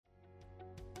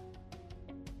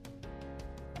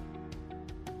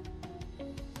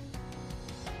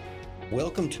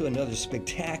Welcome to another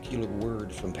spectacular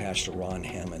word from Pastor Ron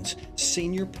Hammonds,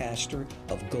 Senior Pastor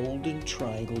of Golden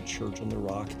Triangle Church on the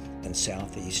Rock in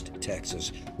Southeast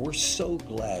Texas. We're so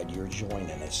glad you're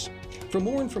joining us. For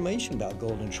more information about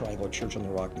Golden Triangle Church on the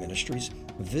Rock Ministries,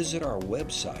 visit our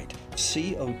website,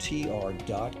 cotr.com.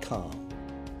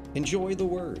 Enjoy the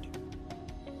word.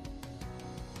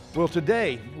 Well,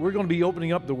 today we're going to be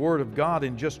opening up the Word of God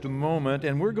in just a moment,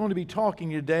 and we're going to be talking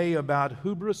today about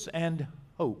hubris and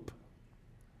hope.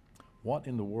 What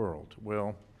in the world?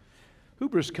 Well,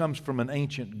 hubris comes from an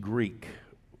ancient Greek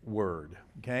word,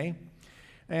 okay?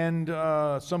 And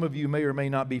some of you may or may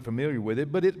not be familiar with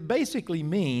it, but it basically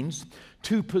means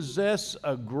to possess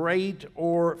a great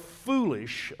or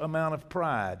foolish amount of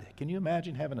pride. Can you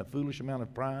imagine having a foolish amount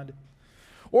of pride?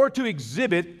 Or to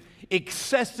exhibit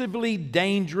excessively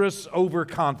dangerous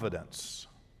overconfidence.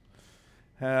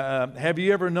 Have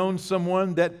you ever known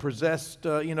someone that possessed,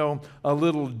 a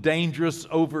little dangerous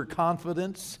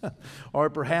overconfidence? Or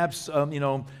perhaps,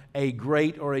 a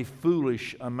great or a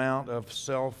foolish amount of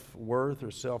self-worth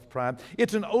or self-pride?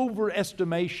 It's an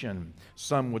overestimation,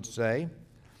 some would say,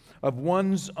 of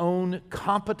one's own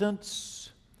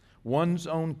competence, one's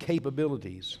own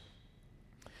capabilities.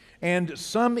 And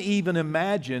some even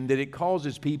imagine that it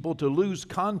causes people to lose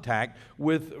contact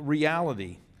with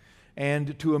reality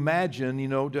and to imagine,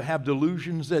 to have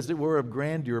delusions, as it were, of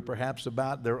grandeur, perhaps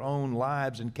about their own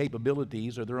lives and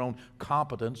capabilities or their own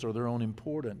competence or their own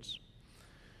importance.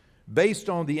 Based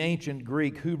on the ancient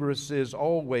Greek, hubris is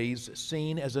always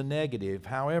seen as a negative.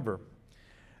 However,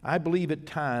 I believe at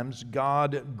times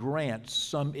God grants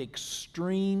some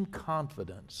extreme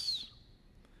confidence,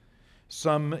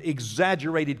 some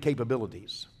exaggerated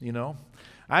capabilities,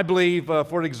 I believe,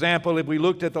 for example, if we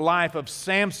looked at the life of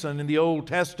Samson in the Old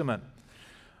Testament,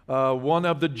 one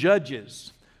of the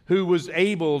judges who was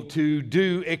able to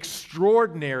do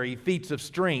extraordinary feats of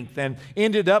strength and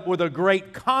ended up with a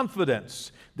great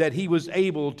confidence that he was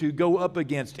able to go up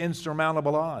against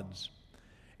insurmountable odds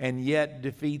and yet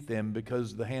defeat them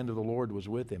because the hand of the Lord was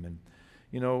with him. And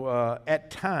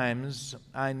at times,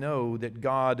 I know that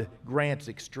God grants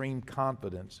extreme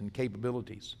confidence and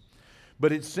capabilities.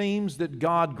 But it seems that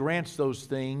God grants those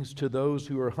things to those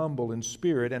who are humble in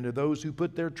spirit and to those who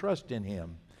put their trust in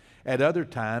Him. At other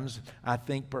times, I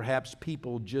think perhaps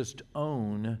people just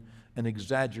own an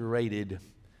exaggerated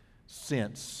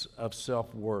sense of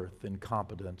self-worth and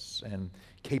competence and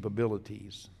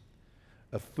capabilities,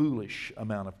 a foolish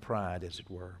amount of pride, as it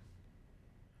were.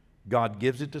 God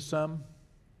gives it to some,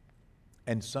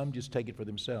 and some just take it for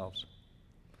themselves.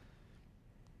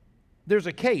 There's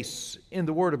a case in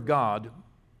the Word of God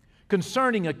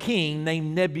concerning a king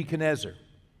named Nebuchadnezzar.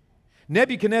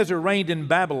 Nebuchadnezzar reigned in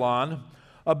Babylon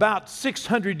about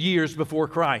 600 years before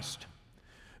Christ.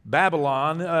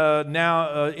 Babylon,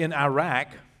 now in Iraq,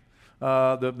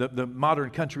 the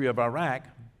modern country of Iraq,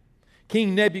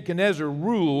 King Nebuchadnezzar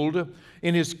ruled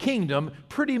in his kingdom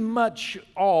pretty much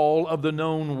all of the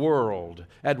known world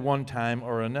at one time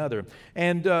or another.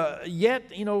 And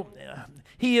yet,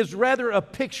 he is rather a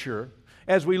picture,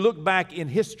 as we look back in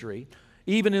history,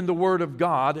 even in the Word of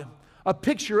God, a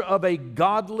picture of a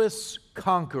godless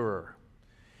conqueror.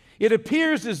 It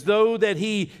appears as though that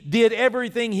he did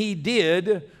everything he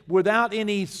did without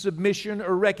any submission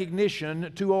or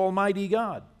recognition to Almighty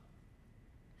God.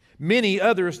 Many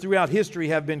others throughout history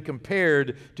have been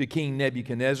compared to King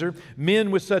Nebuchadnezzar, men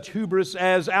with such hubris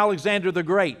as Alexander the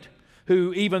Great,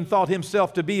 who even thought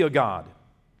himself to be a god.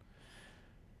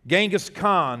 Genghis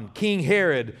Khan, King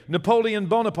Herod, Napoleon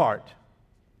Bonaparte,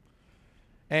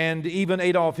 and even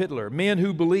Adolf Hitler, men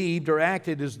who believed or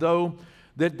acted as though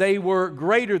that they were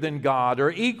greater than God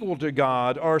or equal to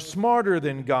God or smarter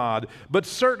than God, but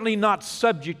certainly not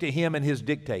subject to Him and His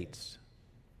dictates.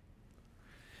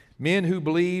 Men who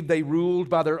believed they ruled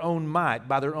by their own might,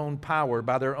 by their own power,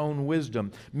 by their own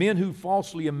wisdom. Men who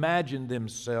falsely imagined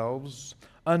themselves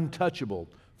untouchable,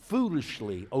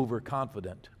 foolishly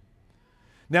overconfident.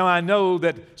 Now, I know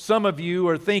that some of you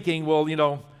are thinking,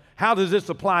 well, how does this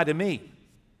apply to me?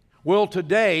 Well,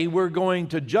 today we're going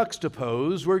to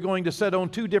juxtapose, we're going to set on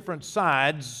two different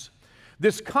sides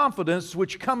this confidence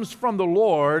which comes from the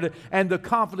Lord and the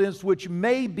confidence which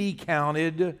may be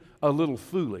counted a little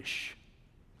foolish.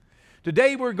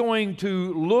 Today we're going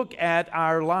to look at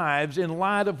our lives in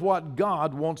light of what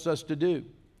God wants us to do.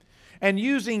 And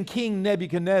using King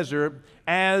Nebuchadnezzar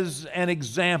as an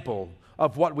example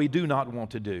of what we do not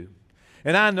want to do.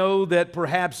 And I know that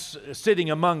perhaps sitting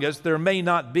among us, there may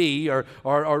not be, or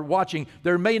watching,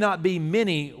 there may not be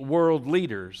many world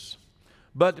leaders,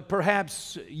 but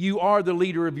perhaps you are the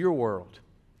leader of your world.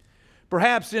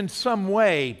 Perhaps in some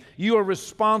way you are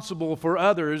responsible for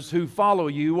others who follow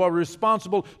you, or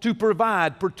responsible to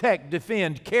provide, protect,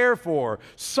 defend, care for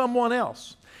someone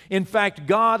else. In fact,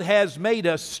 God has made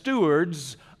us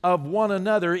stewards of one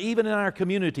another, even in our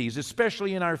communities,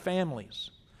 especially in our families.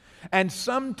 And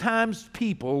sometimes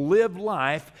people live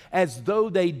life as though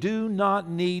they do not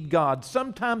need God.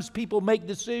 Sometimes people make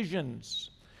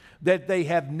decisions that they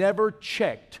have never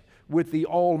checked with the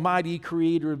Almighty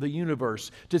Creator of the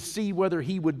universe to see whether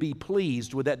He would be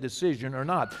pleased with that decision or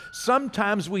not.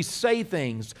 Sometimes we say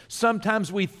things,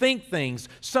 sometimes we think things,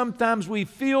 sometimes we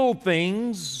feel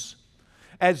things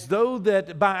as though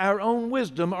that by our own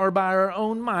wisdom or by our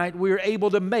own might we are able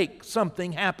to make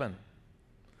something happen.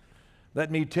 Let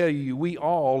me tell you, we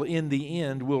all in the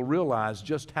end will realize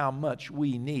just how much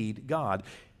we need God.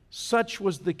 Such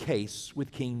was the case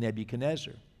with King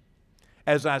Nebuchadnezzar.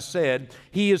 As I said,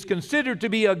 he is considered to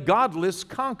be a godless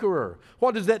conqueror.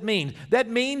 What does that mean? That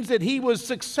means that he was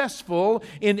successful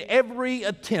in every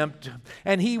attempt,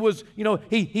 and he was,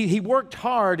 he worked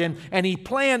hard and he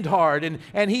planned hard,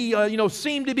 and he,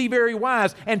 seemed to be very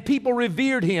wise, and people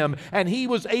revered him, and he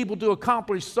was able to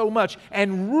accomplish so much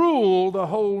and rule the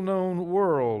whole known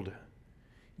world.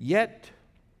 Yet,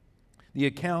 the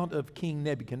account of King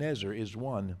Nebuchadnezzar is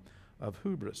one of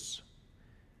hubris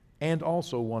and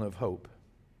also one of hope.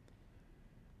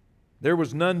 There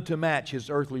was none to match his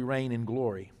earthly reign in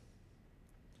glory.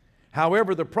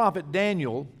 However, the prophet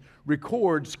Daniel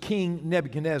records King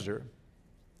Nebuchadnezzar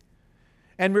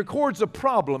and records a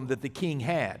problem that the king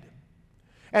had.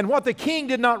 And what the king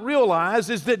did not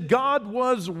realize is that God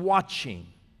was watching.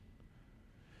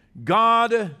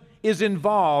 God is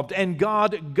involved, and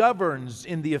God governs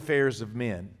in the affairs of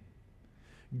men.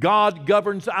 God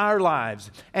governs our lives,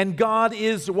 and God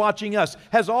is watching us,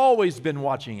 has always been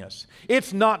watching us.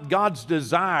 It's not God's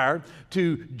desire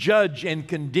to judge and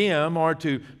condemn or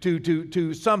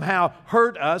to somehow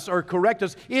hurt us or correct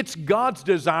us. It's God's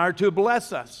desire to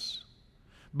bless us.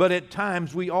 But at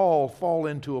times we all fall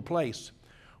into a place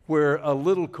where a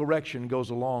little correction goes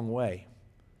a long way.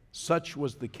 Such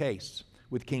was the case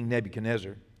with King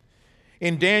Nebuchadnezzar.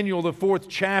 In Daniel, the 4th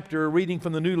chapter, reading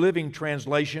from the New Living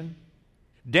Translation,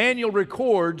 Daniel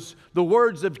records the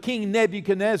words of King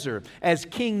Nebuchadnezzar as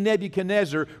King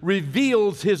Nebuchadnezzar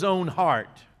reveals his own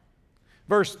heart.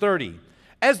 Verse 30,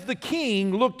 as the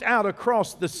king looked out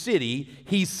across the city,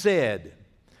 he said,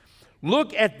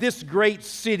 "Look at this great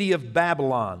city of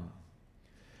Babylon.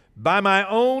 By my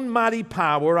own mighty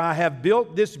power I have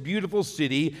built this beautiful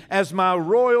city as my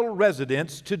royal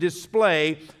residence to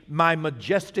display my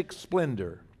majestic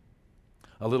splendor."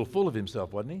 A little full of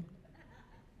himself, wasn't he?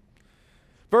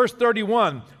 Verse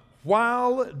 31,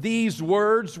 while these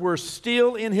words were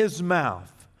still in his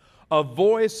mouth, a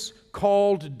voice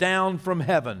called down from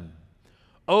heaven,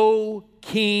 "O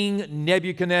King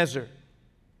Nebuchadnezzar,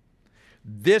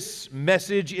 this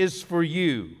message is for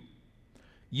you.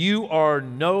 You are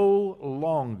no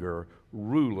longer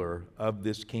ruler of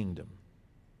this kingdom."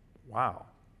 Wow.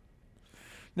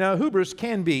 Now, hubris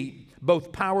can be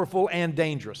both powerful and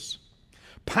dangerous.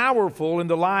 Powerful in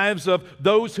the lives of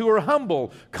those who are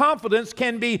humble. Confidence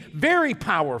can be very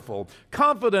powerful.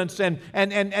 Confidence and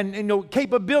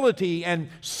capability and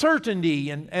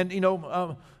certainty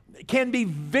can be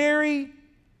very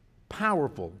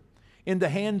powerful in the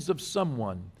hands of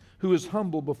someone who is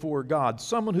humble before God,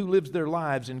 someone who lives their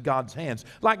lives in God's hands.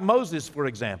 Like Moses, for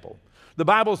example. The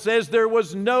Bible says there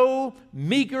was no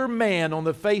meeker man on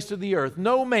the face of the earth,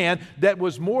 no man that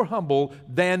was more humble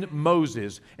than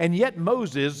Moses. And yet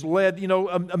Moses led,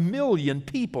 a million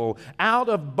people out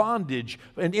of bondage.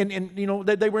 And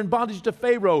they were in bondage to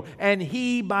Pharaoh. And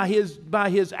he, by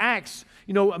his acts,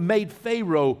 made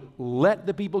Pharaoh let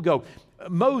the people go.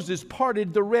 Moses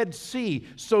parted the Red Sea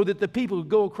so that the people could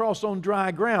go across on dry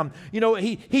ground.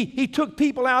 He took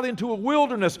people out into a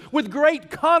wilderness with great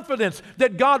confidence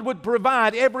that God would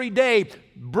provide every day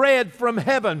bread from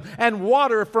heaven and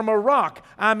water from a rock.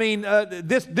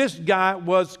 This guy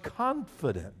was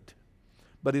confident,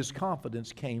 but his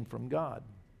confidence came from God.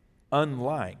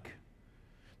 Unlike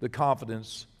the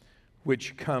confidence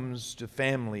which comes to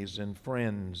families and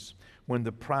friends when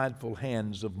the prideful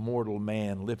hands of mortal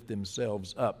man lift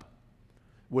themselves up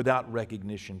without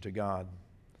recognition to God.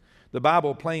 The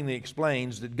Bible plainly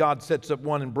explains that God sets up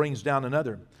one and brings down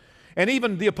another. And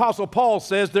even the Apostle Paul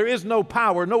says there is no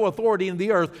power, no authority in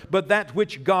the earth but that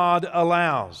which God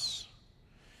allows.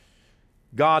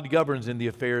 God governs in the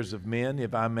affairs of men,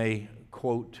 if I may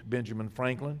quote Benjamin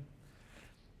Franklin.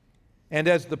 And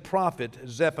as the prophet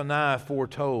Zephaniah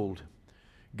foretold,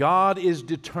 God is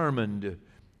determined.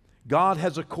 God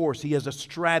has a course. He has a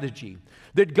strategy.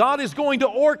 That God is going to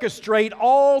orchestrate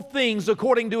all things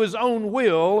according to His own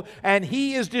will, and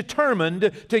He is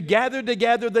determined to gather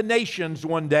together the nations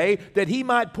one day that He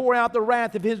might pour out the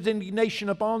wrath of His indignation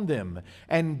upon them.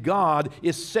 And God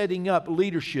is setting up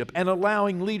leadership and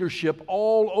allowing leadership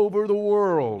all over the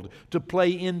world to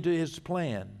play into His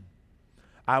plan.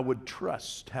 I would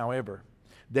trust, however,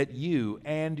 that you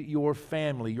and your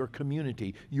family, your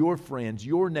community, your friends,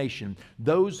 your nation,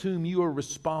 those whom you are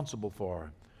responsible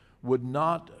for, would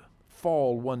not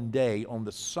fall one day on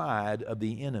the side of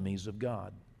the enemies of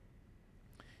God.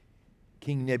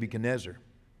 King Nebuchadnezzar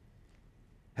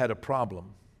had a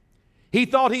problem. He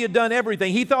thought he had done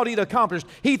everything. He thought he'd accomplished.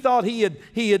 He thought he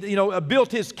had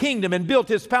built his kingdom and built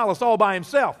his palace all by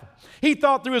himself. He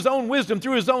thought through his own wisdom,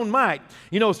 through his own might.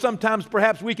 Sometimes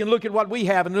perhaps we can look at what we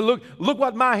have and look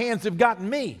what my hands have gotten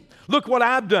me. Look what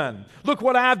I've done. Look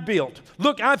what I've built.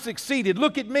 Look, I've succeeded.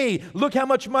 Look at me. Look how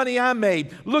much money I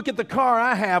made. Look at the car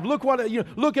I have. Look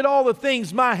at all the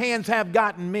things my hands have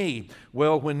gotten me.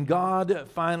 Well, when God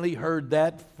finally heard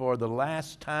that for the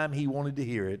last time he wanted to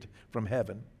hear it from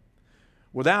heaven,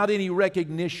 without any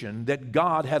recognition that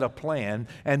God had a plan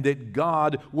and that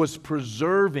God was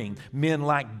preserving men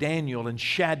like Daniel and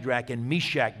Shadrach and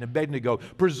Meshach and Abednego,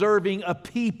 preserving a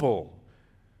people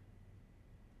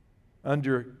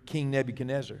under King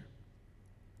Nebuchadnezzar.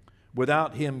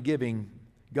 Without him giving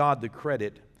God the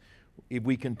credit, if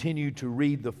we continue to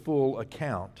read the full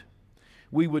account,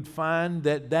 we would find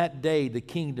that that day the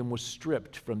kingdom was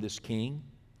stripped from this king,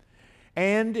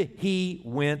 and he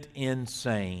went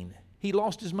insane. He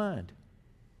lost his mind.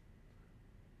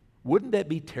 Wouldn't that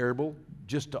be terrible,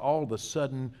 just to all of a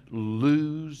sudden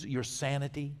lose your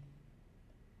sanity?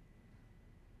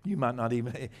 You might not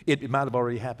even, it might have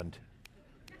already happened.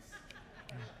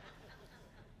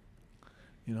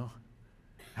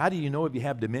 How do you know if you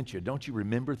have dementia? Don't you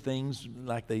remember things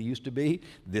like they used to be?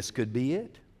 This could be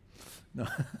it. No.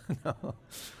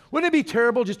 Wouldn't it be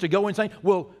terrible just to go insane?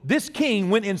 Well, this king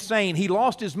went insane. He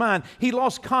lost his mind. He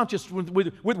lost consciousness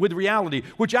with reality,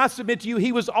 which I submit to you,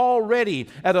 he was already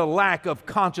at a lack of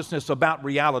consciousness about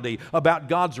reality, about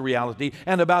God's reality,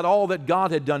 and about all that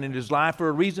God had done in his life for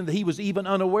a reason that he was even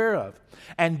unaware of.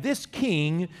 And this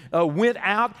king went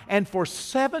out, and for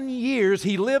 7 years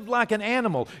he lived like an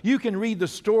animal. You can read the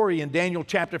story in Daniel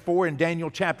chapter 4 and Daniel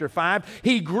chapter 5.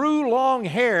 He grew long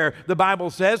hair, the Bible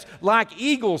says, like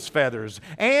eagle's feathers,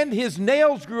 and his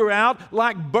nails grew out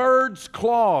like birds'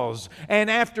 claws. And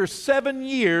after 7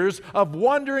 years of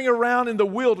wandering around in the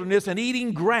wilderness and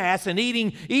eating grass and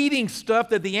eating stuff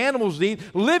that the animals eat,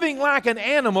 living like an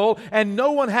animal and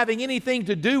no one having anything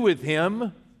to do with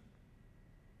him,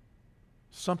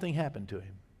 something happened to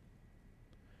him.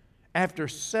 After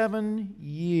 7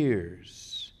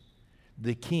 years,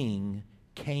 the king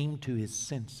came to his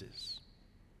senses.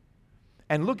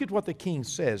 And look at what the king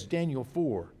says, Daniel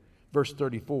 4, verse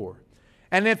 34.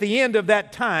 And at the end of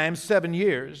that time, 7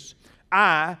 years,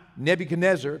 I,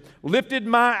 Nebuchadnezzar, lifted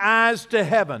my eyes to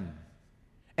heaven,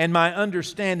 and my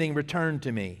understanding returned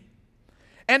to me.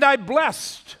 And I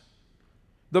blessed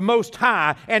the Most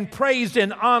High, and praised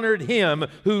and honored Him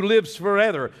who lives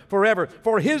forever.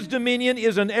 For His dominion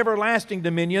is an everlasting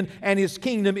dominion, and His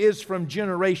kingdom is from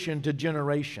generation to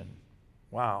generation.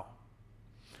 Wow.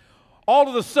 All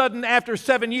of a sudden, after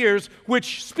 7 years,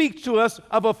 which speaks to us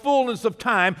of a fullness of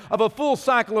time, of a full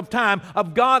cycle of time,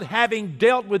 of God having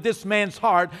dealt with this man's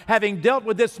heart, having dealt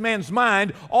with this man's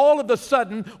mind, all of a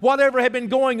sudden, whatever had been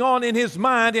going on in his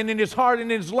mind and in his heart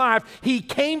and in his life, he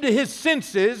came to his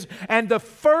senses, and the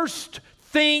first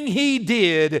thing he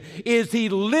did is he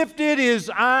lifted his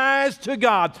eyes to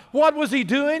God. What was he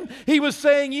doing? He was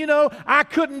saying, I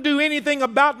couldn't do anything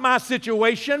about my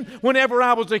situation whenever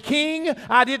I was a king.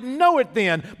 I didn't know it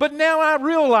then. But now I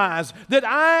realize that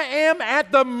I am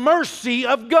at the mercy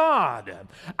of God.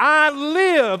 I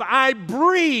live, I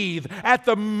breathe at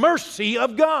the mercy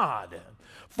of God.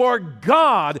 For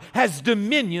God has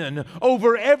dominion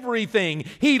over everything.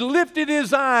 He lifted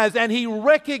his eyes and he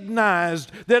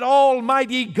recognized that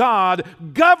Almighty God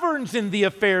governs in the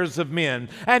affairs of men.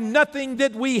 And nothing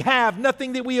that we have,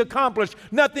 nothing that we accomplish,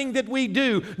 nothing that we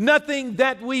do, nothing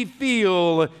that we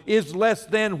feel is less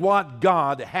than what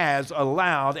God has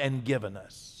allowed and given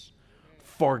us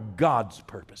for God's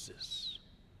purposes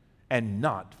and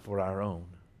not for our own.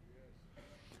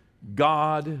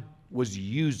 God was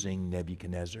using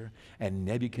Nebuchadnezzar, and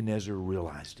Nebuchadnezzar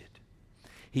realized it.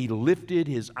 He lifted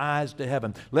his eyes to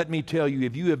heaven. Let me tell you,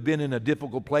 if you have been in a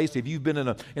difficult place, if you've been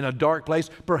in a dark place,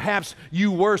 perhaps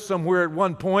you were somewhere at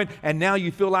one point and now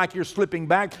you feel like you're slipping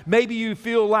back. Maybe you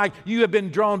feel like you have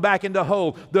been drawn back into a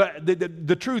hole.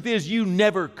 The truth is you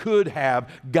never could have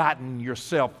gotten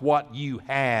yourself what you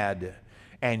had,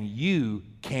 and you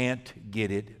can't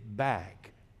get it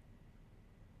back.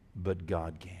 But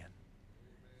God can.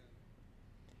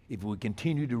 If we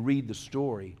continue to read the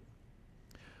story,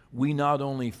 we not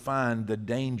only find the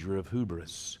danger of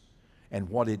hubris and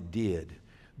what it did,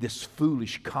 this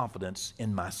foolish confidence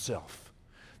in myself,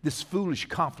 this foolish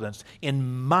confidence in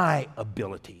my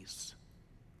abilities.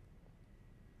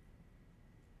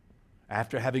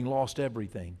 After having lost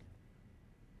everything,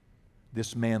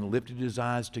 this man lifted his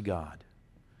eyes to God.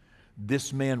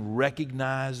 This man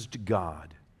recognized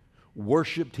God,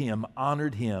 worshiped Him,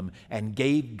 honored Him, and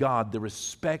gave God the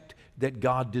respect that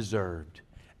God deserved.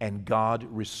 And God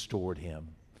restored him.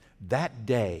 That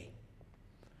day,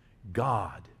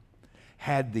 God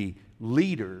had the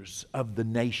leaders of the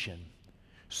nation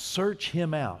search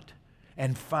him out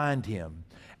and find him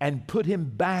and put him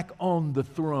back on the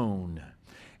throne.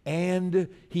 And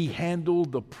he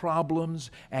handled the problems,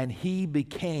 and he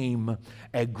became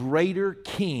a greater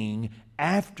king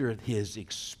after his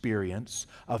experience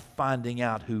of finding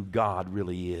out who God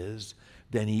really is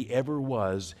than he ever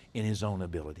was in his own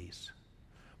abilities.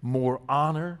 More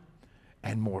honor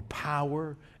and more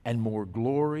power and more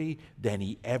glory than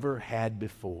he ever had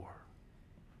before.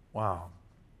 Wow.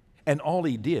 And all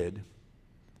he did,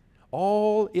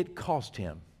 all it cost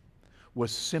him,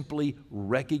 was simply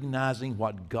recognizing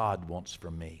what God wants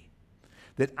from me.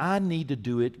 That I need to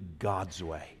do it God's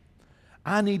way.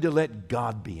 I need to let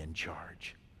God be in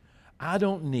charge. I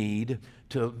don't need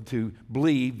to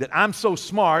believe that I'm so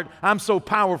smart, I'm so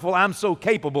powerful, I'm so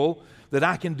capable that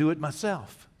I can do it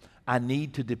myself. I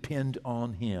need to depend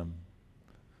on Him.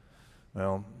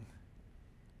 Well,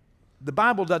 the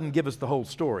Bible doesn't give us the whole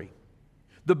story.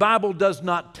 The Bible does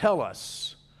not tell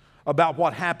us about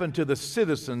what happened to the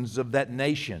citizens of that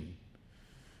nation,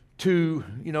 to,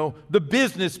 the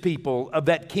business people of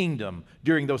that kingdom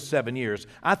during those 7 years.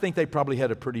 I think they probably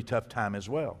had a pretty tough time as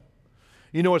well.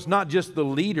 It's not just the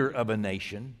leader of a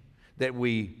nation that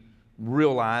we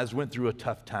realize went through a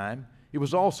tough time. It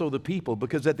was also the people,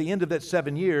 because at the end of that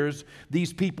 7 years,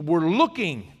 these people were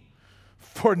looking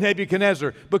for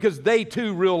Nebuchadnezzar because they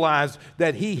too realized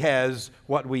that he has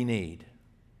what we need.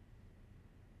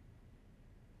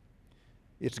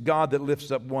 It's God that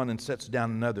lifts up one and sets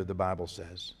down another, the Bible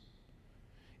says.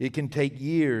 It can take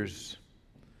years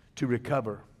to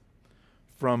recover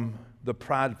from the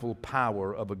prideful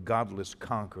power of a godless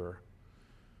conqueror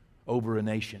over a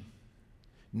nation.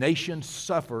 Nations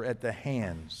suffer at the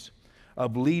hands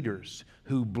of leaders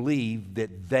who believe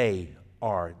that they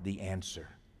are the answer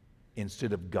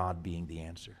instead of God being the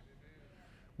answer.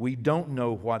 We don't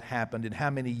know what happened and how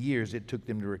many years it took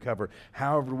them to recover.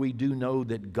 However, we do know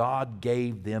that God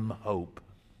gave them hope.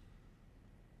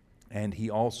 And He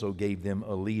also gave them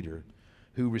a leader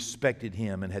who respected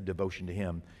Him and had devotion to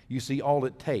Him. You see, all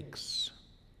it takes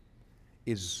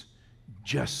is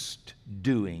just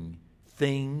doing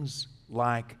things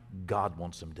like God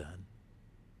wants them done.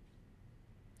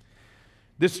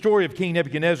 This story of King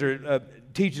Nebuchadnezzar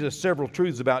teaches us several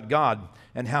truths about God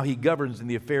and how He governs in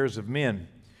the affairs of men.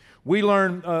 We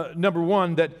learn, number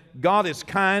one, that God is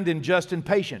kind and just and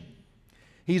patient.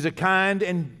 He's a kind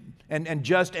and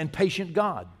just and patient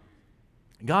God.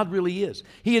 God really is.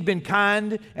 He had been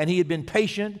kind and He had been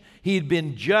patient. He had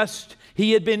been just.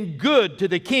 He had been good to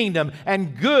the kingdom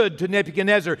and good to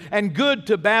Nebuchadnezzar and good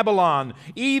to Babylon.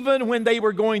 Even when they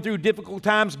were going through difficult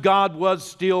times, God was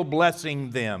still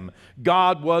blessing them.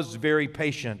 God was very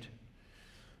patient.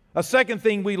 A second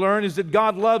thing we learn is that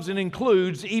God loves and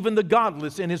includes even the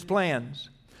godless in His plans.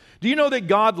 Do you know that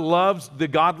God loves the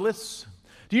godless?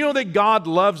 Do you know that God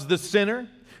loves the sinner?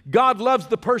 God loves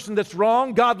the person that's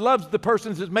wrong. God loves the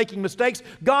person that's making mistakes.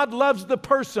 God loves the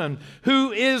person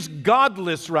who is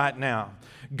godless right now.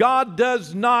 God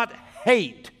does not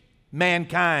hate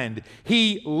mankind.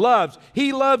 He loves.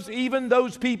 He loves even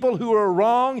those people who are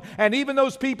wrong and even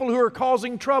those people who are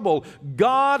causing trouble.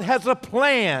 God has a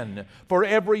plan for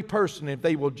every person if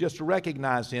they will just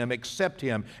recognize Him, accept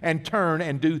Him, and turn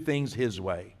and do things His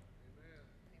way.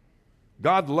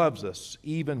 God loves us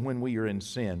even when we are in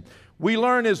sin. We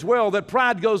learn as well that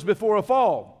pride goes before a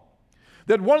fall.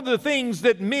 That one of the things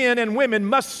that men and women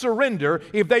must surrender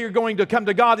if they are going to come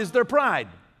to God is their pride.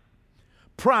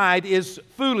 Pride is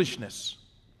foolishness.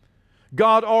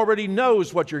 God already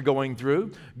knows what you're going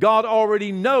through. God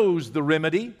already knows the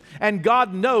remedy. And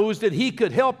God knows that He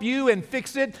could help you and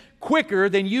fix it quicker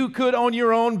than you could on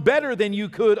your own, better than you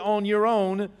could on your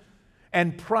own.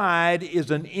 And pride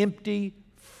is an empty,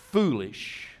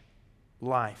 foolish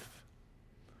life.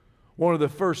 One of the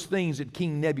first things that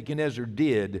King Nebuchadnezzar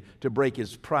did to break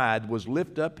his pride was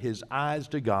lift up his eyes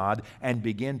to God and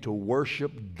begin to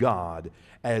worship God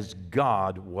as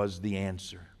God was the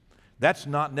answer. That's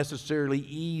not necessarily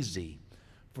easy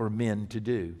for men to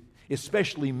do,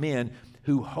 especially men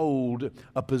who hold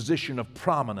a position of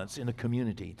prominence in a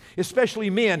community,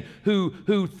 especially men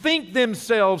who think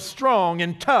themselves strong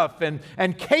and tough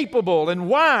and capable and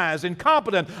wise and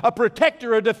competent, a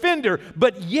protector, a defender,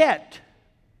 but yet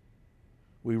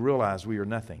we realize we are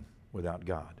nothing without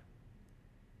God.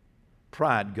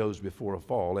 Pride goes before a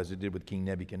fall, as it did with King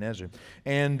Nebuchadnezzar.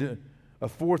 And a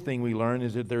fourth thing we learn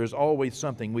is that there is always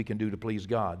something we can do to please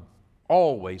God.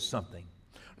 Always something.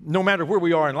 No matter where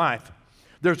we are in life,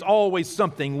 there's always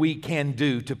something we can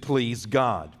do to please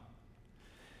God.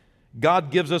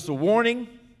 God gives us a warning.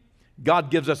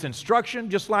 God gives us instruction,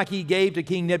 just like He gave to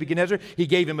King Nebuchadnezzar. He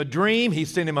gave him a dream. He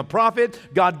sent him a prophet.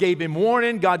 God gave him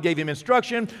warning. God gave him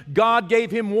instruction. God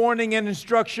gave him warning and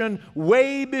instruction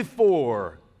way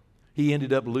before he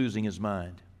ended up losing his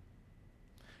mind.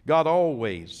 God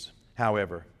always,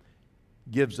 however,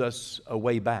 gives us a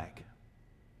way back.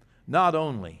 Not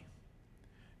only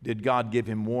did God give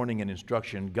him warning and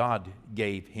instruction, God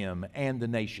gave him and the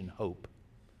nation hope.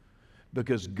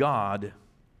 Because God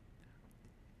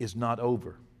is not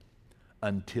over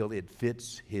until it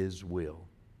fits His will.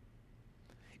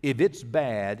 If it's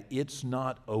bad, it's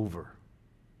not over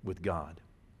with God.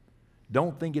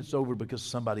 Don't think it's over because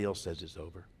somebody else says it's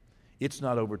over. It's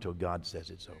not over till God says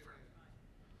it's over.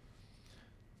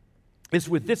 It's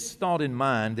with this thought in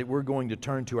mind that we're going to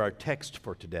turn to our text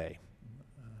for today.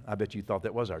 I bet you thought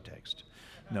that was our text.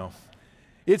 No.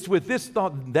 It's with this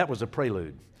thought, that was a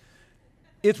prelude.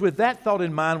 It's with that thought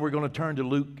in mind we're going to turn to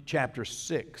Luke chapter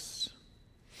 6.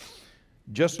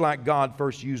 Just like God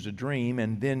first used a dream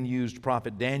and then used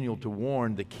prophet Daniel to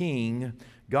warn the king,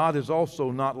 God has also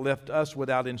not left us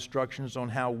without instructions on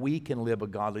how we can live a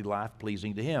godly life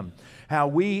pleasing to Him. How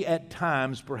we at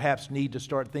times perhaps need to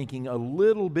start thinking a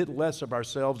little bit less of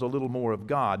ourselves, a little more of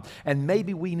God. And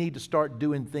maybe we need to start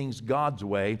doing things God's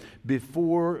way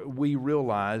before we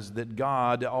realize that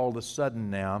God all of a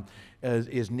sudden now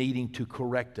is needing to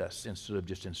correct us instead of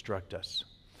just instruct us.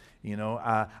 You know,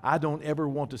 I don't ever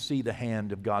want to see the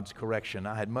hand of God's correction.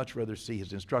 I'd much rather see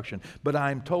His instruction. But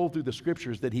I'm told through the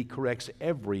Scriptures that He corrects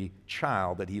every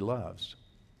child that He loves.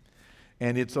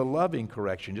 And it's a loving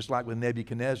correction, just like with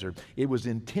Nebuchadnezzar. It was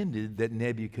intended that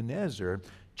Nebuchadnezzar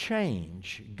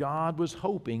change. God was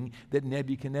hoping that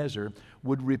Nebuchadnezzar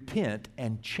would repent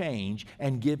and change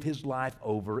and give his life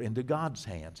over into God's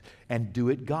hands and do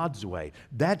it God's way.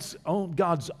 That's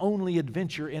God's only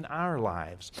adventure in our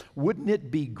lives. Wouldn't it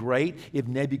be great if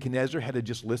Nebuchadnezzar had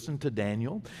just listened to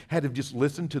Daniel, had just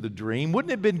listened to the dream?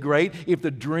 Wouldn't it have been great if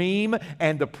the dream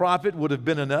and the prophet would have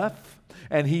been enough?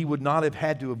 And he would not have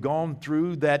had to have gone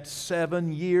through that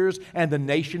 7 years, and the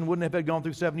nation wouldn't have had gone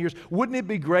through 7 years. Wouldn't it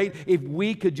be great if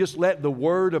we could just let the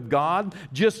Word of God,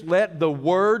 just let the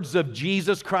words of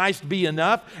Jesus Christ be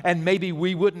enough, and maybe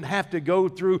we wouldn't have to go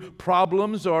through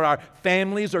problems, or our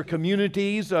families or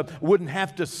communities wouldn't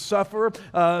have to suffer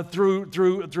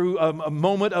through a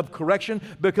moment of correction,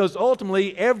 because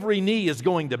ultimately every knee is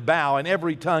going to bow and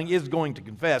every tongue is going to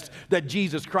confess that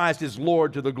Jesus Christ is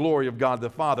Lord to the glory of God the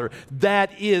Father.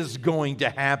 That is going to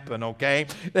happen, okay?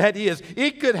 That is.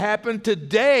 It could happen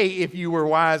today if you were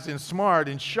wise and smart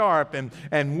and sharp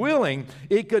and willing.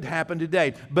 It could happen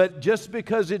today. But just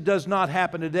because it does not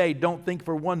happen today, don't think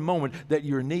for one moment that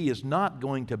your knee is not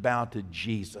going to bow to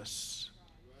Jesus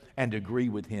and agree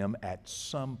with Him at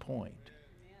some point.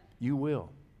 You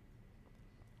will.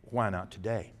 Why not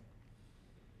today?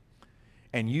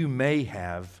 And you may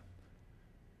have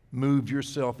moved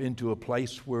yourself into a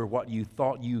place where what you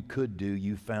thought you could do,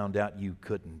 you found out you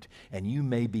couldn't. And you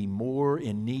may be more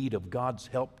in need of God's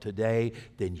help today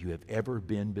than you have ever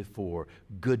been before.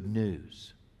 Good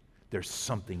news. There's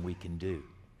something we can do.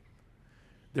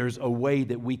 There's a way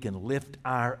that we can lift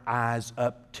our eyes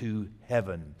up to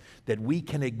heaven, that we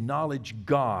can acknowledge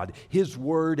God, His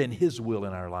Word, and His will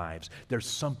in our lives. There's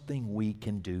something we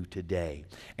can do today.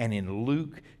 And in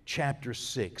Luke chapter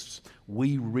 6,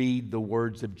 we read the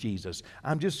words of Jesus.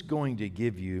 I'm just going to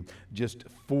give you just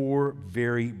 4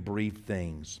 very brief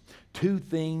things. 2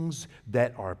 things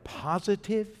that are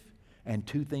positive and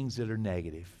 2 things that are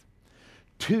negative.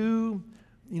 2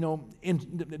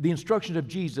 the instructions of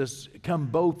Jesus come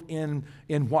both in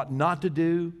what not to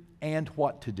do and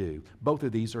what to do. Both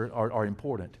of these are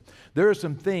important. There are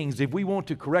some things, if we want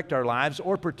to correct our lives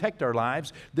or protect our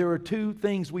lives, there are two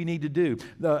things we need to do.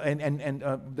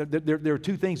 There are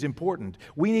two things important.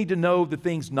 We need to know the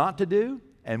things not to do,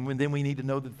 and then we need to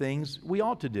know the things we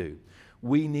ought to do.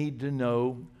 We need to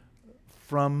know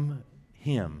from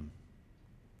Him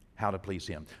how to please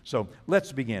Him. So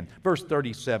let's begin. Verse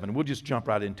 37, we'll just jump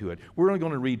right into it. We're only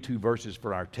going to read 2 verses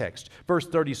for our text. Verse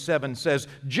 37 says,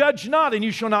 "Judge not, and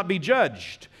you shall not be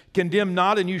judged. Condemn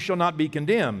not, and you shall not be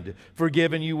condemned.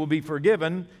 Forgive, and you will be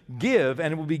forgiven. Give,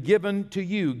 and it will be given to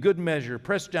you. Good measure,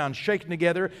 pressed down, shaken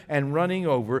together, and running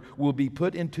over, will be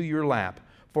put into your lap.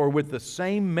 For with the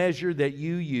same measure that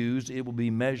you use, it will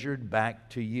be measured back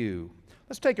to you."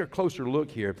 Let's take a closer look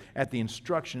here at the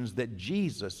instructions that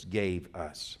Jesus gave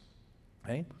us.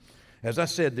 Okay? As I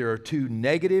said, there are 2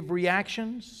 negative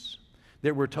reactions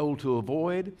that we're told to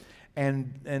avoid,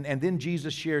 and then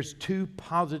Jesus shares 2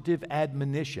 positive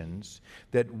admonitions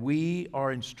that we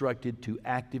are instructed to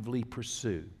actively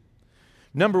pursue.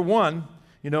 Number 1,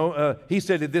 He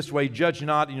said it this way, "Judge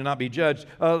not, and you'll not be judged."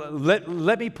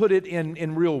 Let me put it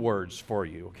in real words for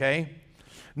you, okay?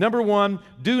 Number 1,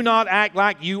 do not act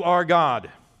like you are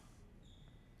God.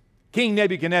 King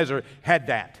Nebuchadnezzar had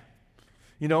that.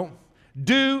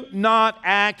 Do not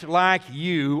act like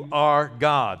you are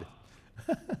God.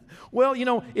 Well,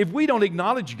 if we don't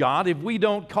acknowledge God, if we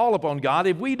don't call upon God,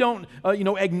 if we don't,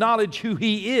 acknowledge who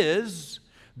He is,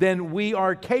 then we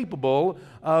are capable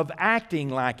of acting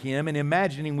like Him and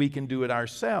imagining we can do it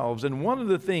ourselves. And one of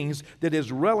the things that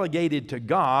is relegated to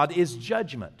God is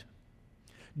judgment.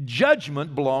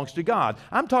 Judgment belongs to God.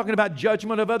 I'm talking about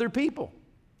judgment of other people.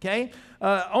 Okay?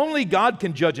 Only God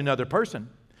can judge another person.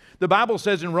 The Bible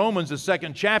says in Romans, the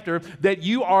 2nd chapter, that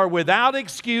you are without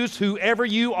excuse, whoever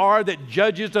you are that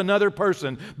judges another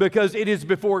person, because it is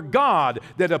before God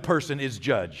that a person is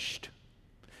judged.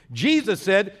 Jesus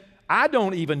said, "I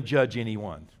don't even judge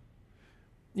anyone."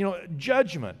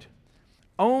 Judgment.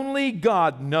 Only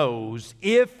God knows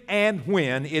if and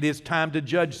when it is time to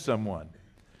judge someone.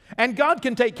 And God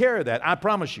can take care of that, I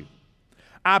promise you.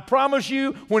 I promise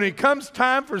you, when it comes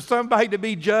time for somebody to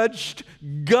be judged,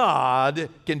 God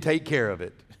can take care of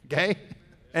it, okay?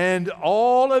 And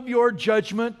all of your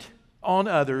judgment on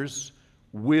others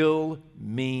will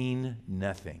mean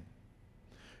nothing.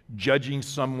 Judging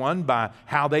someone by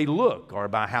how they look or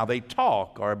by how they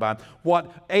talk or by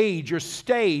what age or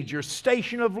stage or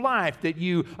station of life that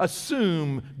you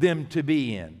assume them to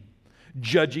be in.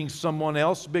 Judging someone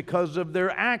else because of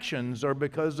their actions or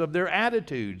because of their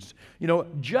attitudes.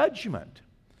 Judgment.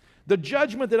 The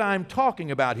judgment that I'm talking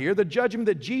about here, the judgment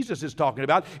that Jesus is talking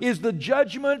about, is the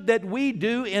judgment that we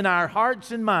do in our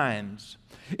hearts and minds.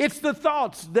 It's the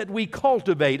thoughts that we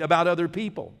cultivate about other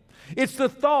people. It's the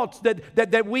thoughts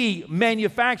that we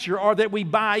manufacture or that we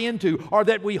buy into or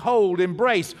that we hold,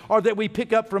 embrace, or that we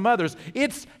pick up from others.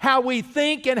 It's how we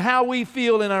think and how we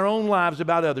feel in our own lives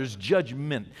about others.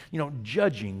 Judgment,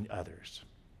 judging others.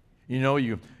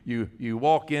 You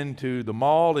walk into the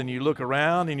mall and you look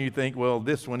around and you think, well,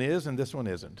 this one is and this one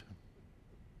isn't.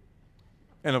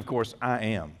 And of course, I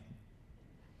am.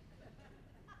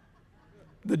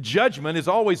 The judgment is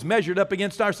always measured up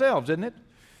against ourselves, isn't it?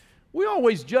 We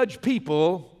always judge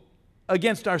people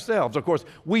against ourselves. Of course,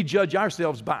 we judge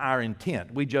ourselves by our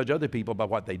intent. We judge other people by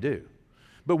what they do.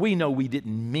 But we know we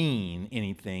didn't mean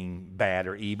anything bad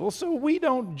or evil, so we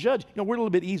don't judge. We're a little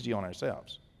bit easy on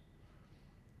ourselves.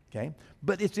 Okay?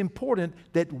 But it's important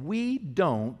that we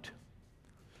don't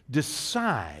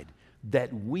decide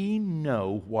that we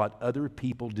know what other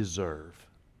people deserve.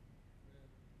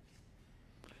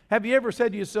 Have you ever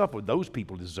said to yourself, well, those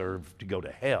people deserve to go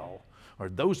to hell? Or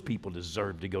those people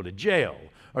deserve to go to jail,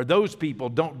 or those people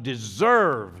don't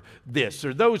deserve this,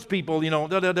 or those people,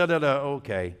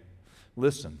 Okay,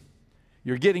 listen,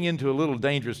 you're getting into a little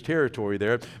dangerous territory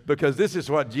there, because this is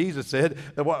what Jesus said.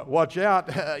 Watch out,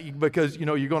 because,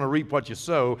 you're going to reap what you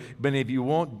sow. But if you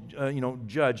won't,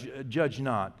 judge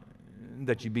not,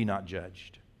 that you be not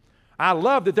judged. I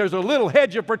love that there's a little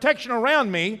hedge of protection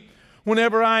around me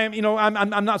whenever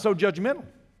I'm not so judgmental.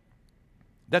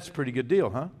 That's a pretty good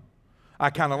deal, huh? I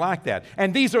kind of like that.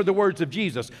 And these are the words of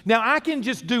Jesus. Now, I can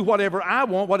just do whatever I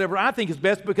want, whatever I think is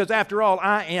best, because after all,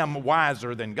 I am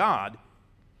wiser than God.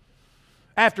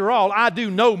 After all, I do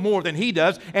know more than He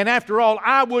does. And after all,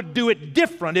 I would do it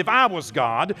different if I was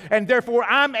God. And therefore,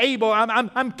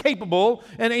 I'm capable.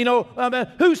 And,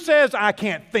 who says I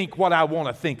can't think what I want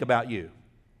to think about you?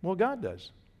 Well, God does.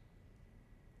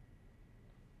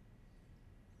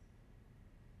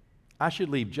 I should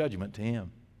leave judgment to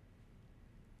Him.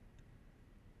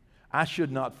 I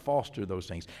should not foster those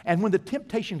things. And when the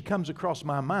temptation comes across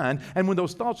my mind, and when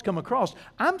those thoughts come across,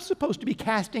 I'm supposed to be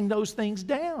casting those things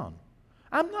down.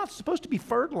 I'm not supposed to be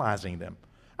fertilizing them.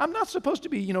 I'm not supposed to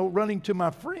be, running to my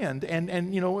friend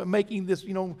and making this,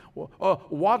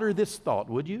 water this thought,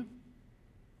 would you?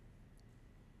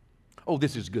 Oh,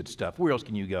 this is good stuff. Where else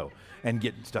can you go and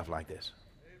get stuff like this?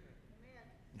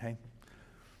 Okay?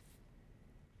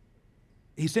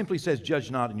 He simply says,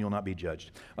 judge not and you'll not be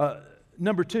judged.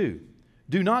 Number 2,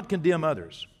 do not condemn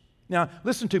others. Now,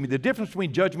 listen to me. The difference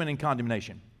between judgment and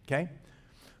condemnation, okay?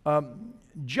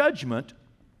 Judgment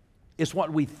is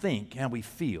what we think and we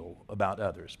feel about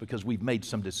others because we've made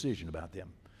some decision about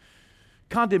them.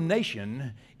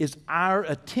 Condemnation is our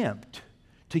attempt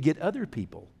to get other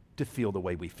people to feel the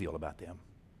way we feel about them.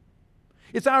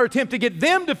 It's our attempt to get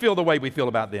them to feel the way we feel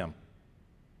about them.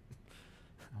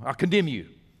 I'll condemn you.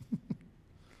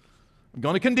 I'm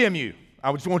going to condemn you.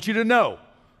 I just want you to know.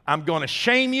 I'm going to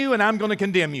shame you and I'm going to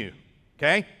condemn you.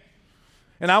 Okay?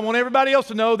 And I want everybody else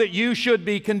to know that you should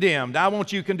be condemned. I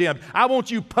want you condemned. I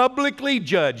want you publicly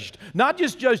judged. Not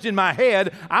just judged in my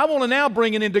head. I want to now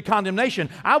bring it into condemnation.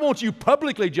 I want you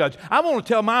publicly judged. I want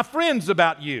to tell my friends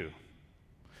about you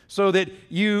so that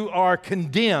you are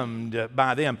condemned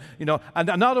by them.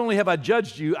 Not only have I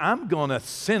judged you, I'm going to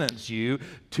sentence you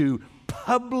to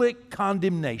public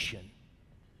condemnation.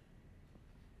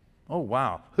 Oh,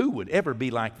 wow. Who would ever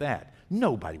be like that?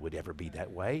 Nobody would ever be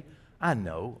that way. I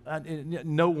know.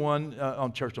 No one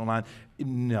on Church Online.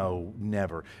 No,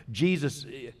 never. Jesus,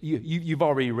 you've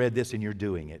already read this and you're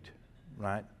doing it,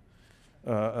 right?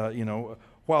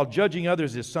 While judging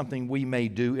others is something we may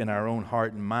do in our own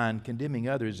heart and mind, condemning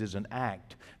others is an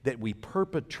act that we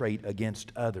perpetrate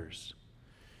against others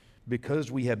because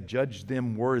we have judged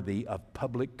them worthy of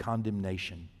public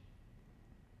condemnation.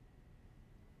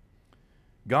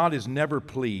 God is never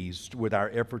pleased with our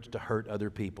efforts to hurt other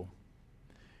people.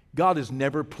 God is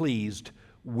never pleased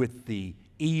with the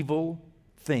evil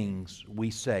things we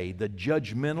say, the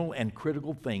judgmental and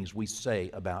critical things we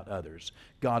say about others.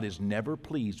 God is never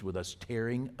pleased with us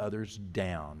tearing others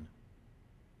down.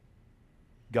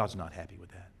 God's not happy with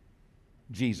that.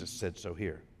 Jesus said so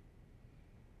here.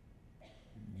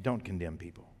 Don't condemn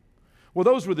people. Well,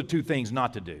 those were the 2 things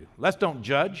not to do. Let's don't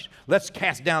judge. Let's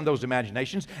cast down those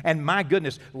imaginations. And my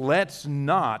goodness, let's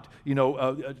not,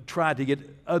 try to get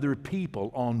other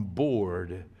people on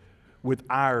board with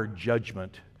our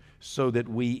judgment so that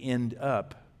we end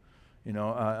up,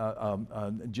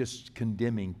 just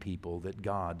condemning people that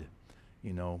God,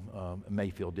 may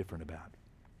feel different about.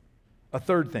 A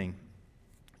third thing,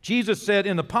 Jesus said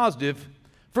in the positive,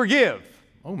 forgive.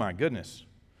 Oh, my goodness.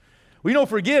 We know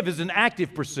forgive is an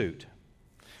active pursuit.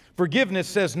 Forgiveness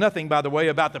says nothing, by the way,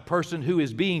 about the person who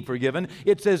is being forgiven.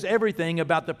 It says everything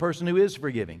about the person who is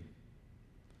forgiving.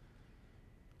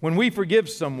 When we forgive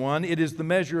someone, it is the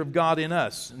measure of God in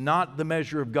us, not the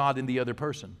measure of God in the other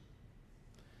person.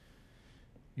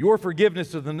 Your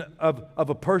forgiveness of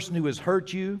a person who has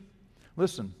hurt you,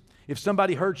 listen, if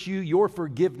somebody hurts you, your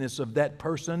forgiveness of that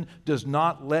person does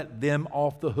not let them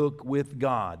off the hook with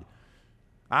God.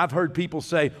 I've heard people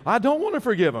say, I don't want to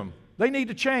forgive them. They need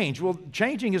to change. Well,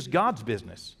 changing is God's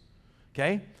business,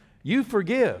 okay? You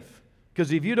forgive,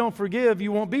 because if you don't forgive,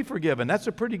 you won't be forgiven. That's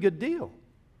a pretty good deal.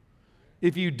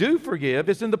 If you do forgive,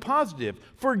 it's in the positive.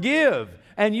 Forgive,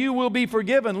 and you will be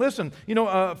forgiven. Listen,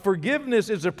 forgiveness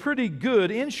is a pretty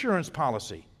good insurance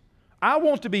policy. I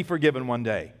want to be forgiven one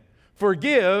day.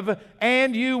 Forgive,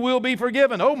 and you will be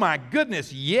forgiven. Oh, my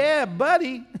goodness. Yeah,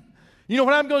 buddy. You know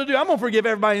what I'm going to do? I'm going to forgive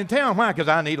everybody in town. Why? Because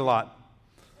I need a lot.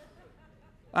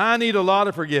 I need a lot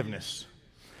of forgiveness.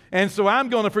 And so I'm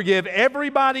going to forgive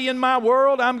everybody in my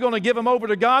world. I'm going to give them over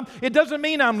to God. It doesn't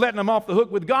mean I'm letting them off the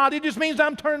hook with God. It just means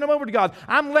I'm turning them over to God.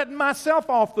 I'm letting myself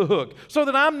off the hook so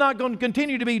that I'm not going to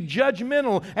continue to be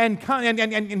judgmental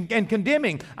and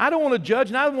condemning. I don't want to judge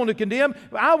and I don't want to condemn.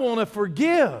 I want to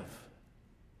forgive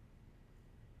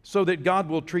so that God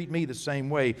will treat me the same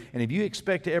way. And if you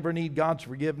expect to ever need God's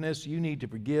forgiveness, you need to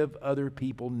forgive other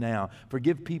people now.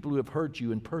 Forgive people who have hurt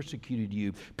you and persecuted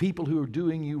you, people who are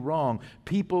doing you wrong,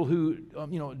 people who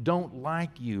don't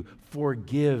like you.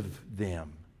 Forgive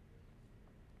them.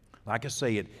 Like I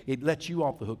say, it lets you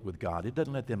off the hook with God. It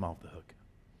doesn't let them off the hook.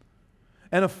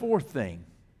 And the fourth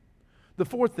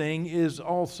thing is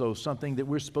also something that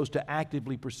we're supposed to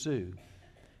actively pursue.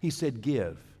 He said,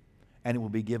 give, and it will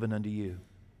be given unto you.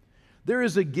 There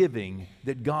is a giving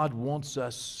that God wants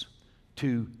us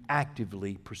to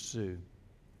actively pursue.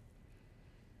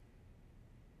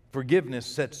 Forgiveness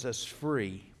sets us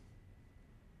free.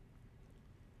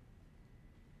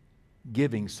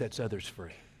 Giving sets others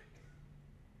free.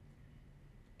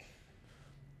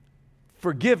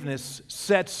 Forgiveness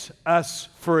sets us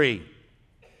free.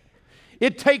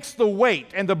 It takes the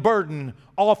weight and the burden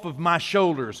off of my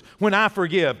shoulders when I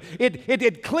forgive.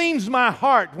 It cleans my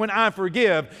heart when I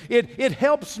forgive. It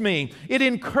helps me. It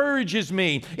encourages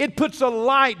me. It puts a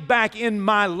light back in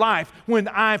my life when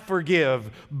I forgive.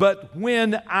 But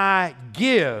when I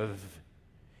give,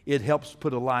 it helps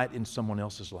put a light in someone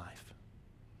else's life.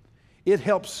 It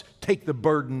helps take the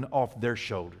burden off their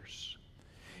shoulders.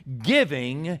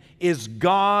 Giving is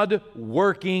God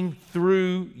working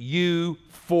through you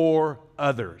for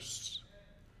others.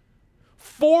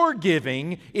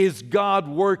 Forgiving is God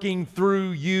working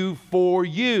through you for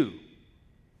you.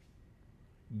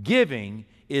 Giving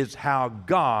is how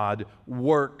God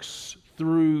works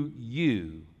through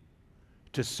you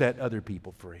to set other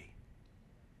people free.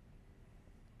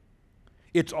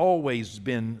 It's always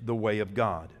been the way of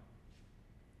God.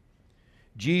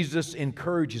 Jesus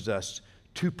encourages us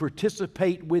to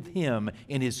participate with Him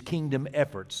in His kingdom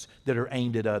efforts that are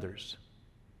aimed at others.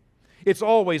 It's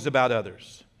always about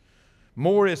others.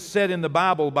 More is said in the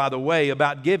Bible, by the way,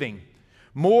 about giving.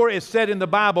 More is said in the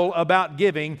Bible about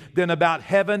giving than about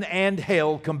heaven and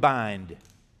hell combined.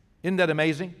 Isn't that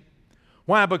amazing?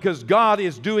 Why? Because God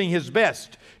is doing His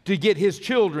best to get His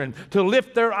children to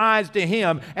lift their eyes to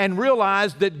Him and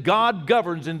realize that God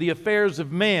governs in the affairs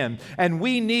of men. And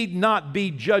we need not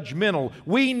be judgmental.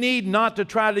 We need not to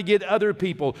try to get other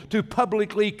people to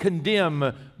publicly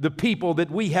condemn the people that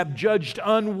we have judged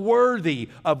unworthy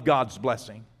of God's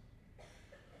blessing.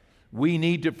 We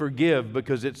need to forgive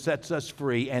because it sets us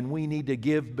free, and we need to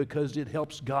give because it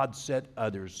helps God set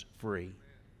others free.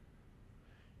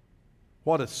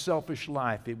 What a selfish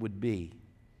life it would be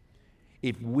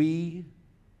if we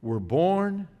were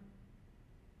born,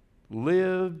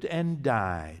 lived, and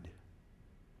died,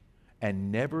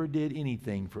 and never did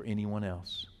anything for anyone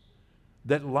else.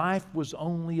 That life was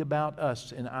only about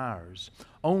us and ours,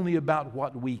 only about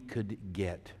what we could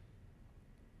get.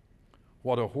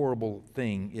 What a horrible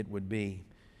thing it would be.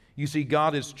 You see,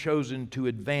 God has chosen to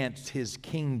advance His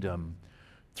kingdom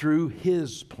through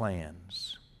His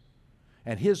plans.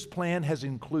 And His plan has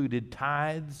included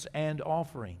tithes and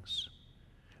offerings.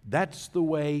 That's the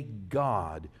way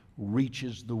God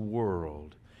reaches the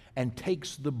world and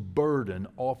takes the burden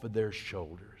off of their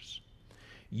shoulders.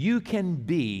 You can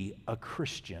be a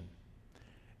Christian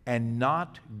and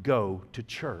not go to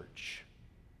church.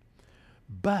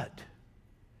 But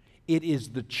it is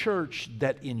the church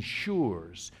that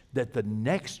ensures that the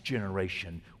next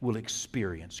generation will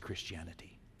experience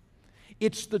Christianity.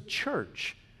 It's the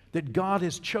church that God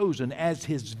has chosen as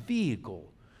His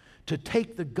vehicle to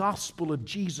take the gospel of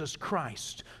Jesus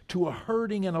Christ to a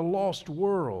hurting and a lost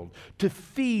world, to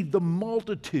feed the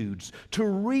multitudes, to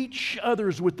reach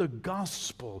others with the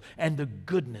gospel and the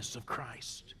goodness of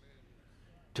Christ,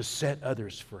 to set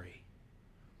others free.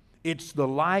 It's the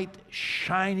light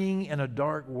shining in a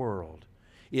dark world.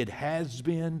 It has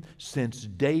been since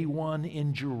day one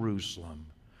in Jerusalem,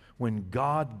 when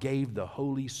God gave the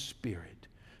Holy Spirit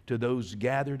to those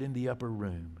gathered in the upper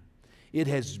room. It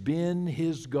has been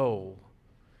His goal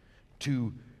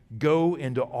to go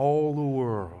into all the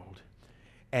world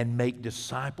and make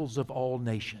disciples of all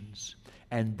nations.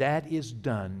 And that is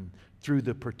done through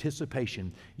the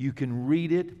participation. You can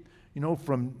read it,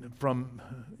 from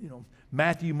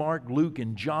Matthew, Mark, Luke,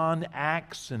 and John,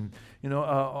 Acts, and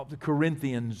the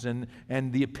Corinthians and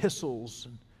the epistles.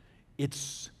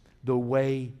 It's the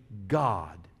way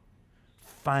God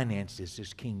finances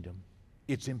His kingdom.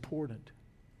 It's important.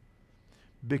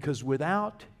 Because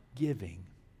without giving,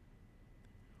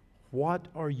 what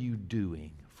are you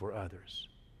doing for others?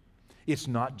 It's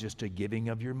not just a giving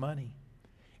of your money.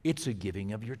 It's a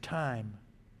giving of your time.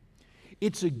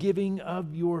 It's a giving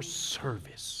of your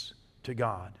service to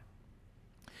God.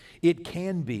 It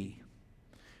can be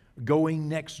going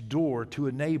next door to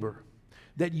a neighbor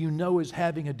that you know is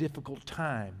having a difficult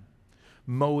time,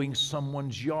 mowing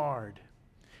someone's yard,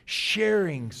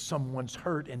 sharing someone's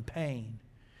hurt and pain.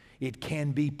 It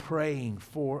can be praying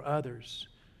for others.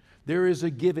 There is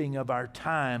a giving of our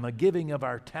time, a giving of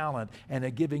our talent, and a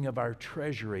giving of our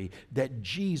treasury that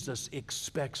Jesus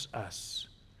expects us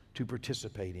to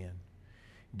participate in.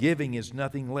 Giving is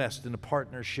nothing less than a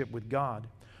partnership with God.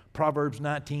 Proverbs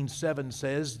 19:7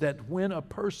 says that when a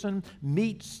person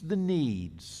meets the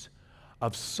needs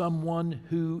of someone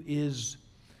who is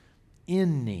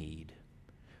in need,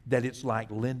 that it's like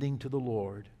lending to the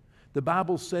Lord. The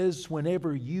Bible says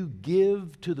whenever you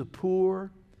give to the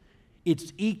poor,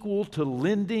 it's equal to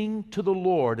lending to the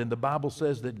Lord. And the Bible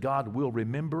says that God will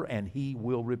remember and He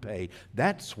will repay.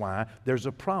 That's why there's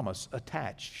a promise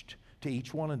attached to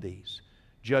each one of these.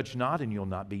 Judge not, and you'll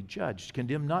not be judged.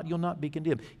 Condemn not, you'll not be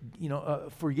condemned.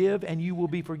 Forgive, and you will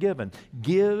be forgiven.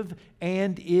 Give,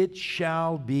 and it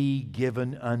shall be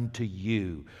given unto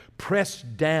you.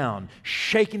 Pressed down,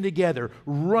 shaken together,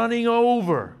 running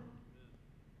over,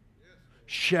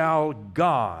 shall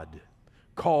God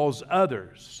cause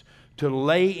others to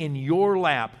lay in your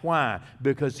lap. Why?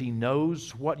 Because He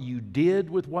knows what you did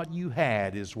with what you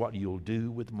had is what you'll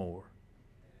do with more.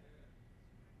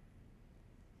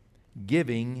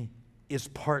 Giving is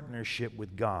partnership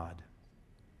with God.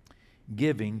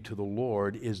 Giving to the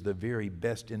Lord is the very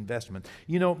best investment.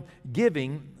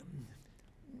 Giving,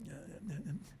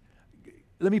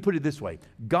 let me put it this way.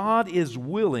 God is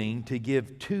willing to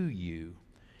give to you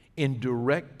in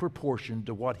direct proportion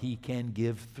to what He can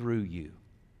give through you.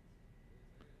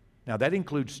 Now that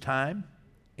includes time,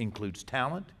 includes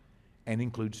talent, and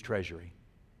includes treasury.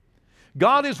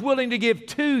 God is willing to give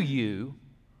to you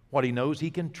what He knows He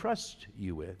can trust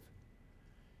you with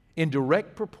in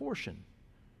direct proportion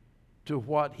to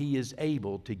what He is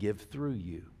able to give through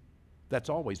you. That's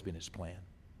always been His plan.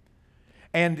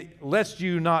 And lest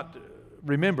you not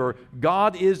remember,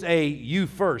 God is a you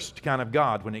first kind of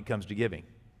God when it comes to giving.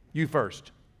 You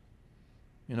first.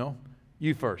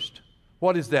 You first.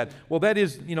 What is that? Well, that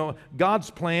is, God's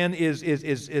plan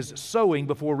is sowing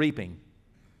before reaping.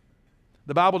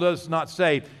 The Bible does not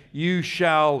say, you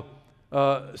shall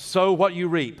sow what you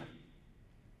reap.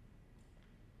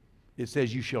 It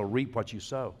says you shall reap what you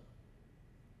sow.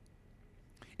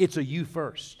 It's a you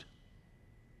first.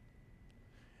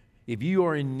 If you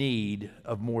are in need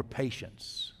of more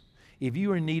patience, if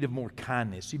you are in need of more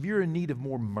kindness, if you're in need of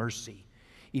more mercy,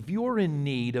 if you're in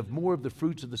need of more of the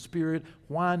fruits of the Spirit,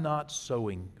 why not sow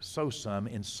some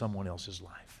in someone else's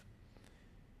life?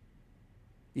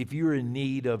 If you're in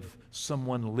need of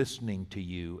someone listening to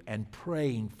you and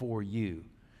praying for you,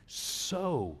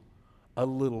 sow a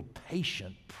little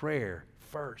patient prayer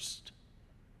first.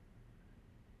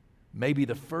 Maybe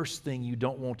the first thing you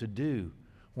don't want to do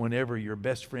whenever your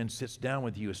best friend sits down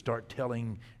with you is start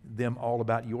telling them all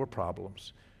about your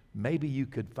problems. Maybe you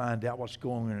could find out what's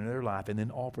going on in their life and then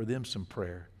offer them some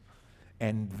prayer.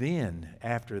 And then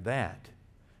after that,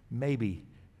 maybe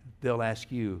they'll ask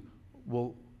you,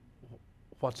 well,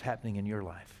 what's happening in your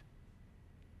life?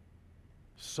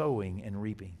 Sowing and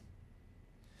reaping.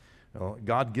 Well,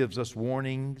 God gives us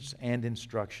warnings and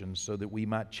instructions so that we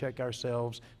might check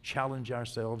ourselves, challenge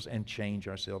ourselves, and change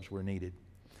ourselves where needed.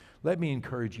 Let me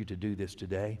encourage you to do this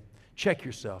today. Check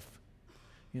yourself.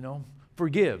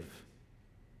 Forgive.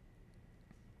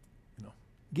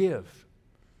 Give.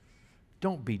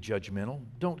 Don't be judgmental.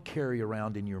 Don't carry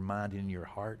around in your mind and in your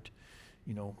heart,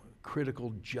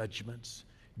 critical judgments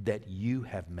that you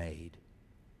have made,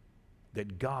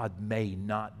 that God may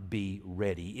not be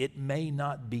ready. It may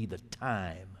not be the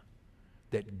time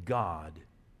that God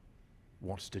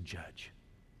wants to judge.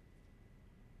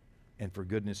 And for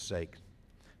goodness sake,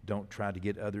 don't try to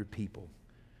get other people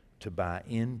to buy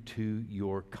into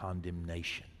your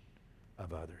condemnation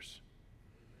of others.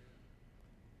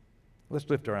 Let's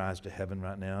lift our eyes to heaven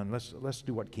right now, and let's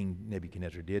do what King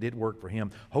Nebuchadnezzar did. It worked for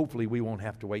him. Hopefully we won't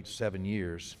have to wait 7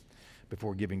 years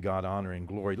before giving God honor and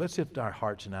glory. Let's lift our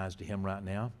hearts and eyes to Him right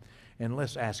now, and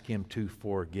let's ask Him to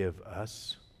forgive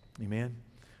us. Amen?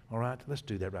 All right, let's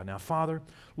do that right now. Father,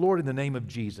 Lord, in the name of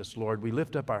Jesus, Lord, we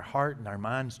lift up our heart and our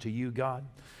minds to You, God.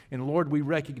 And Lord, we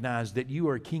recognize that You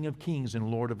are King of kings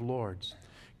and Lord of lords.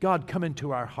 God, come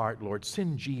into our heart, Lord.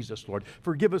 Send Jesus, Lord.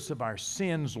 Forgive us of our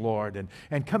sins, Lord,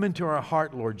 and come into our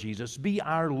heart, Lord Jesus. Be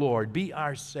our Lord. Be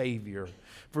our Savior.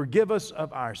 Forgive us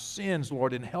of our sins,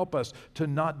 Lord, and help us to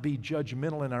not be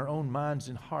judgmental in our own minds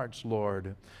and hearts,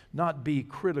 Lord. Not be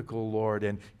critical, Lord,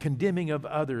 and condemning of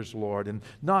others, Lord, and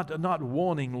not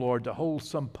wanting, Lord, to hold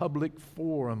some public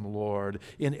forum, Lord,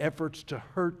 in efforts to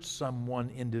hurt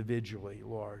someone individually,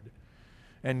 Lord.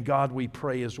 And God, we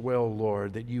pray as well,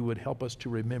 Lord, that You would help us to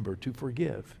remember to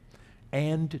forgive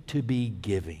and to be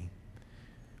giving.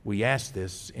 We ask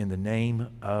this in the name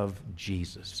of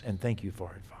Jesus. And thank You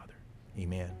for it, Father.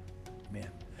 Amen. Amen.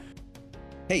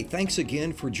 Hey, thanks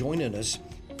again for joining us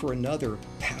for another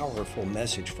powerful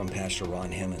message from Pastor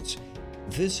Ron Hemmons.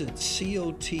 Visit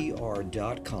cotr.com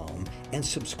and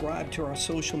subscribe to our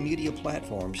social media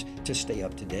platforms to stay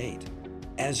up to date.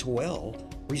 As well,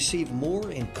 receive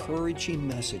more encouraging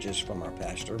messages from our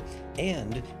pastor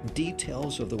and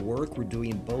details of the work we're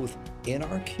doing both in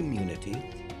our community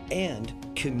and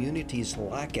communities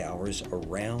like ours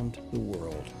around the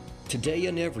world. Today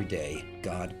and every day,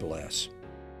 God bless.